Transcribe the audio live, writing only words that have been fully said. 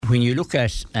when you look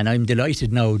at, and I'm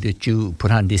delighted now that you put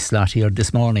on this slot here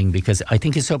this morning, because I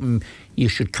think it's something you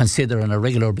should consider on a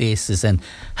regular basis and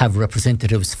have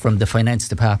representatives from the finance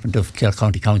department of Clare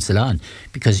County Council on,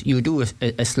 because you do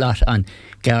a slot on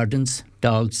gardens,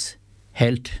 dogs,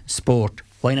 health, sport,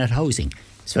 why not housing?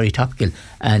 It's very topical,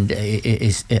 and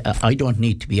I don't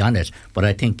need to be on it, but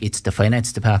I think it's the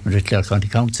finance department at Clare County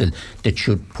Council that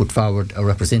should put forward a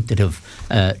representative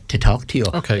to talk to you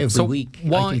every week.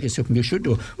 I think it's something you should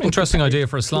do. Interesting idea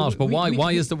for a slot, but why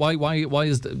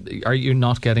are you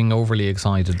not getting overly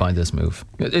excited by this move?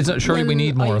 Surely we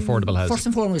need more affordable housing. First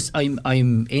and foremost,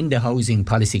 I'm in the Housing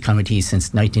Policy Committee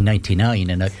since 1999,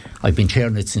 and I've been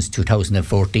chairing it since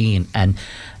 2014, and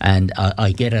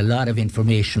I get a lot of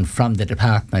information from the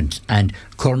department, and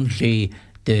currently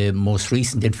the most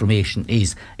recent information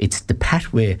is it's the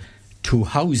pathway to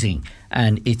housing,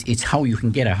 and it's how you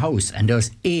can get a house, and there's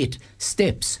 8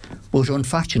 steps, but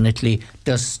unfortunately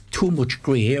there's too much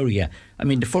grey area. I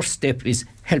mean, the first step is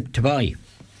help to buy.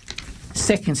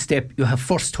 Second step, you have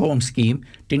first home scheme,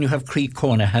 then you have Creek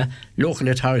Conaha, local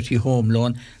authority home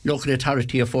loan, local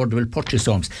authority affordable purchase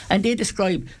homes, and they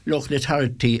describe local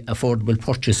authority affordable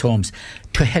purchase homes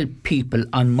to help people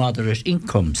on moderate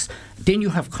incomes. Then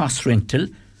you have cost rental,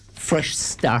 fresh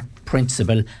start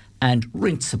principle, and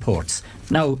rent supports.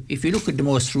 Now, if you look at the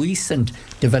most recent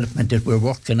development that we're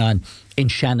working on in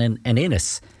Shannon and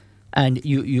Ennis, and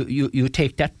you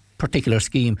take that particular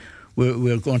scheme,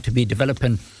 we're going to be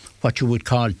developing what you would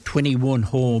call 21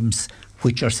 homes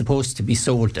which are supposed to be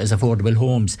sold as affordable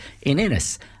homes in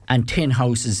Ennis, and 10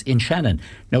 houses in Shannon.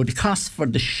 Now, the costs for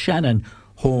the Shannon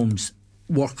homes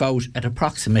work out at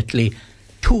approximately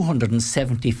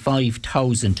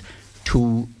 275,000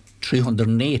 to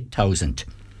 308,000.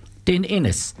 Then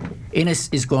Ennis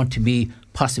is going to be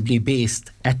possibly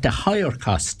based at the higher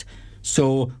cost.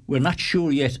 So we're not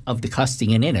sure yet of the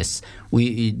costing in Ennis.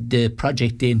 The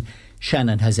project in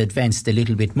Shannon has advanced a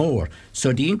little bit more.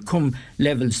 So the income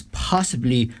levels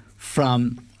possibly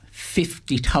from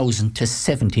 50,000 to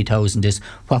 70,000 is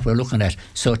what we're looking at.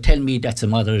 So tell me that's a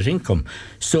moderate income.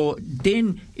 So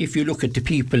then if you look at the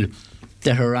people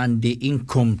that are on the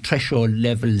income threshold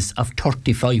levels of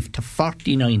 35 to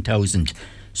 49,000,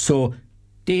 so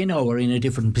they now are in a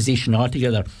different position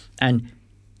altogether, and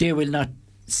they will not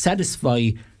satisfy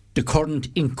the current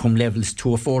income levels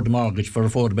to afford a mortgage for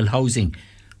affordable housing,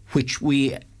 which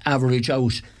we average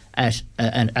out at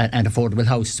an affordable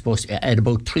house supposed to, at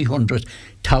about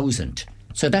 300,000.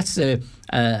 So that's a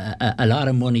lot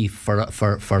of money for a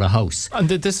house. And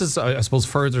this is, I suppose,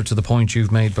 further to the point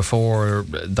you've made before,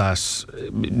 that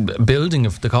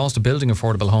the cost of building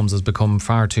affordable homes has become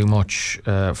far too much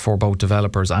for both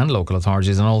developers and local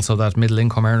authorities, and also that middle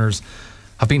income earners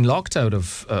have been locked out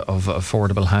of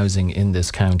affordable housing in this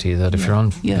county. That if you're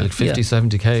on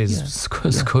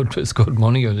 50-70k is good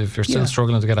money, and if you're still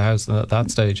struggling to get a house at that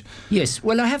stage. Yes,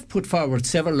 well, I have put forward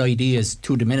several ideas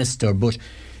to the Minister, but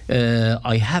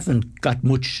I haven't got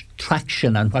much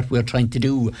traction on what we're trying to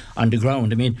do on the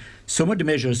ground. I mean, some of the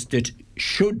measures that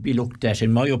should be looked at,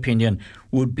 in my opinion,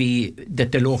 would be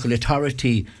that the local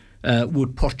authority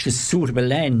would purchase suitable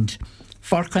land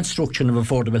for construction of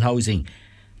affordable housing,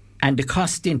 and the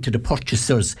cost into the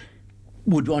purchasers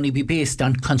would only be based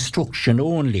on construction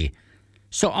only.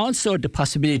 So also the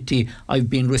possibility,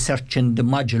 I've been researching the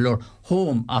modular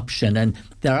home option, and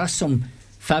there are some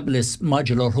fabulous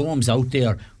modular homes out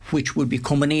there which would be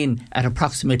coming in at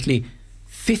approximately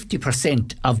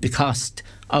 50% of the cost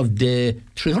of the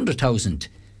 300,000.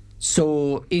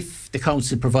 So if the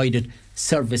council provided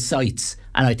service sites,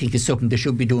 and I think it's something they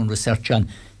should be doing research on,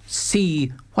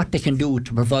 see what they can do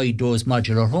to provide those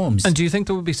modular homes. And do you think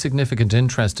there would be significant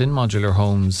interest in modular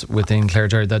homes within Clare,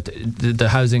 Gerry, that the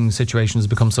housing situation has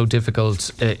become so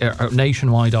difficult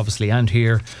nationwide, obviously, and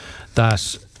here,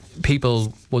 that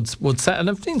people would set, and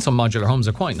I've seen some modular homes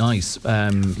are quite nice,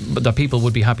 but that people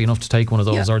would be happy enough to take one of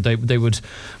those, or they would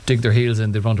dig their heels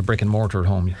in, they'd want a brick and mortar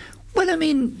home? Well, I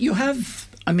mean, you're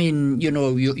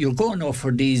going off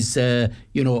for these,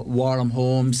 warm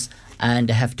homes, and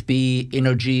they have to be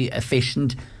energy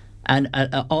efficient, and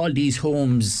all these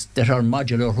homes that are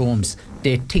modular homes,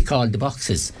 they tick all the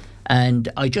boxes. And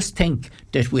I just think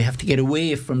that we have to get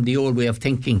away from the old way of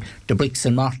thinking, the bricks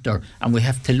and mortar, and we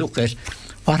have to look at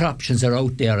what options are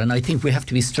out there. And I think we have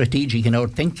to be strategic in our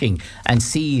thinking and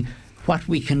see what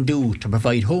we can do to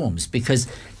provide homes, because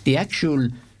the actual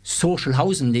social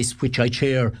housing list, which I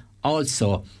chair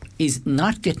also, is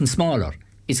not getting smaller,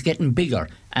 it's getting bigger.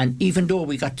 And even though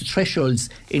we got the thresholds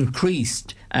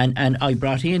increased, and I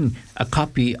brought in a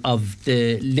copy of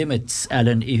the limits,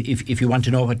 Alan, if you want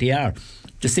to know what they are,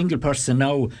 the single person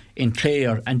now in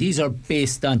Clare, and these are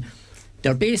based on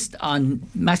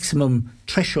maximum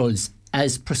thresholds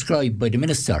as prescribed by the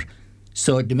Minister.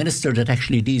 So the Minister that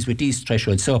actually deals with these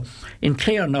thresholds. So in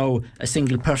Clare now, a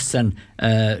single person,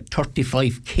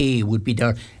 35k would be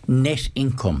their net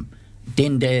income.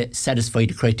 Then they satisfy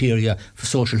the criteria for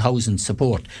social housing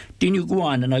support. Then you go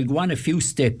on, and I'll go on a few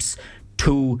steps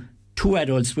to 2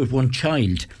 adults with 1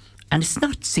 child. And it's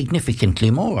not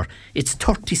significantly more. It's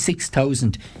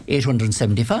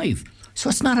 36,875. So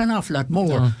it's not an awful lot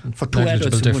more for 2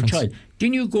 adults and 1 child.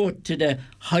 Then you go to the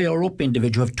higher up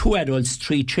individual of 2 adults,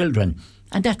 3 children,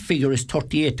 and that figure is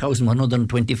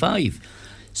 38,125.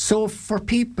 So for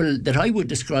people that I would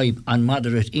describe on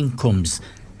moderate incomes,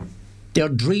 their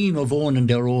dream of owning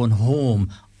their own home,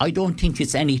 I don't think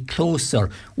it's any closer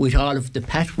with all of the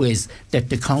pathways that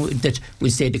the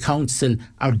council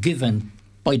are given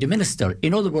by the Minister.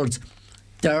 In other words,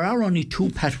 there are only 2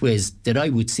 pathways that I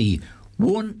would see.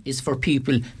 One is for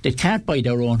people that can't buy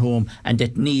their own home and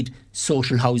that need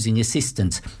social housing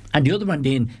assistance. And the other one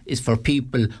then is for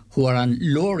people who are on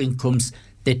lower incomes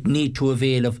that need to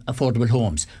avail of affordable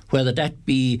homes, whether that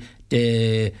be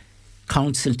the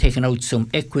council taking out some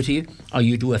equity, or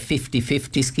you do a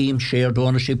 50-50 scheme, shared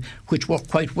ownership, which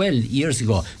worked quite well years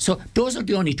ago. So those are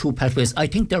the only 2 pathways. I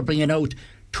think they're bringing out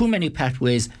too many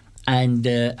pathways and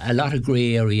a lot of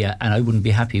grey area, and I wouldn't be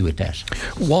happy with that.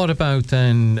 What about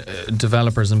then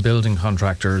developers and building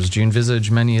contractors? Do you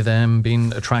envisage many of them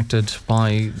being attracted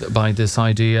by this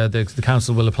idea? The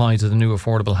council will apply to the new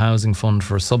Affordable Housing Fund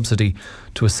for a subsidy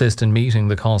to assist in meeting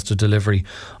the cost of delivery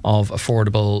of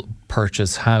affordable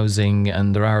purchase housing,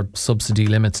 and there are subsidy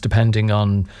limits depending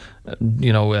on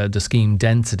the scheme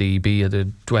density, be it a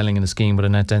dwelling in a scheme with a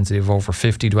net density of over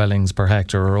 50 dwellings per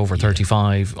hectare or over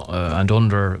 35 and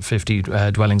under 50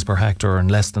 dwellings per hectare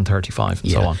and less than 35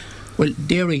 and so on. Well,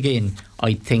 there again,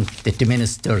 I think that the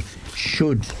Minister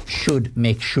should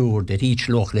make sure that each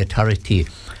local authority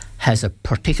has a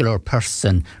particular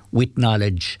person with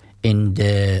knowledge in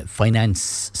the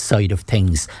finance side of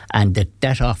things, and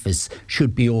that office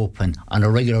should be open on a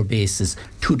regular basis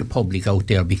to the public out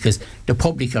there, because the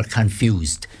public are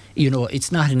confused.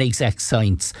 It's not an exact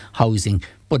science, housing,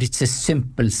 but it's a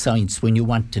simple science when you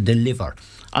want to deliver.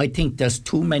 I think there's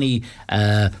too many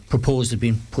proposals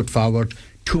being put forward,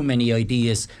 too many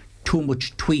ideas, too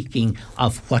much tweaking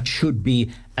of what should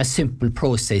be a simple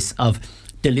process of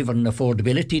delivering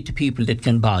affordability to people that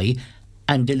can buy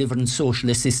and delivering social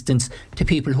assistance to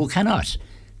people who cannot.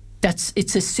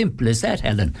 It's as simple as that,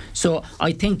 Helen. So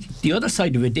I think the other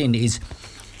side of it then is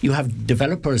you have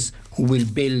developers who will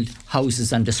build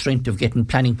houses on the strength of getting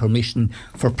planning permission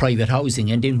for private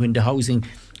housing, and then when the housing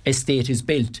estate is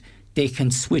built, they can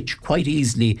switch quite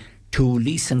easily to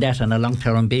leasing that on a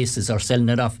long-term basis or selling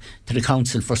it off to the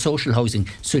council for social housing.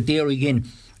 So there again,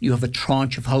 you have a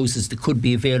tranche of houses that could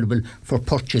be available for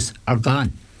purchase are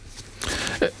gone.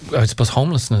 I suppose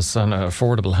homelessness and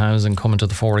affordable housing coming to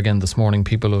the fore again this morning.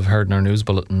 People have heard in our news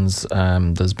bulletins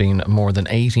there's been more than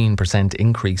 18%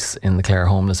 increase in the Clare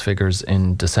homeless figures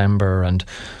in December, and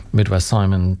Midwest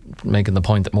Simon making the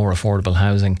point that more affordable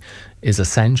housing is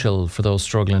essential for those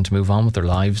struggling to move on with their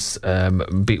lives,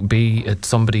 be it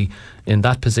somebody in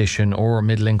that position or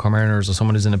middle income earners or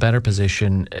someone who's in a better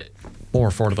position. More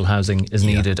affordable housing is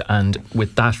needed, and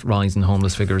with that rise in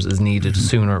homeless figures is needed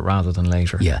sooner rather than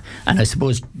later. Yeah, and I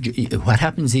suppose what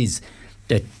happens is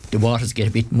that the waters get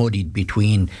a bit muddied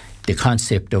between the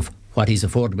concept of what is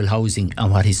affordable housing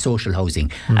and what is social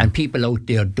housing, and people out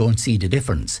there don't see the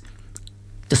difference.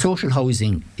 The social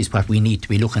housing is what we need to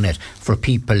be looking at for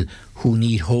people who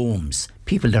need homes,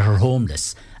 people that are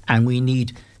homeless, and we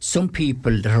need some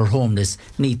people that are homeless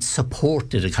need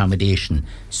supported accommodation.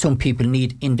 Some people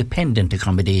need independent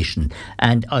accommodation.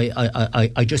 And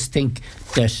I just think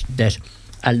that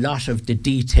a lot of the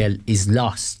detail is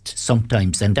lost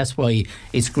sometimes, and that's why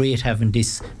it's great having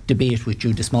this debate with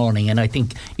you this morning. And I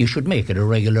think you should make it a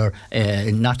regular,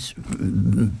 not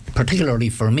particularly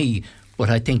for me, but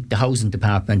I think the housing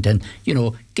department, and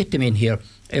get them in here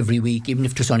every week, even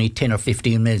if there's only 10 or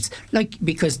 15 minutes,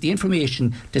 because the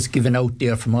information that's given out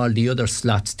there from all the other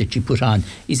slots that you put on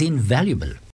is invaluable.